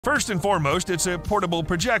First and foremost, it's a portable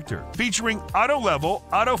projector featuring auto-level,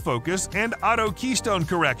 autofocus, and auto-keystone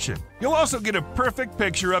correction. You'll also get a perfect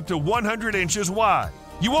picture up to 100 inches wide.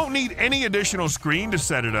 You won't need any additional screen to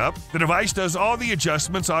set it up. The device does all the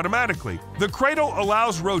adjustments automatically. The cradle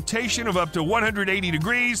allows rotation of up to 180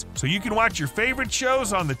 degrees, so you can watch your favorite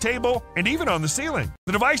shows on the table and even on the ceiling.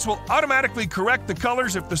 The device will automatically correct the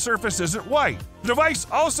colors if the surface isn't white. The device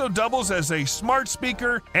also doubles as a smart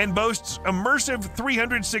speaker and boasts immersive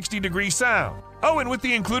 360-degree sound. Oh, and with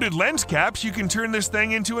the included lens caps, you can turn this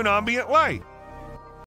thing into an ambient light.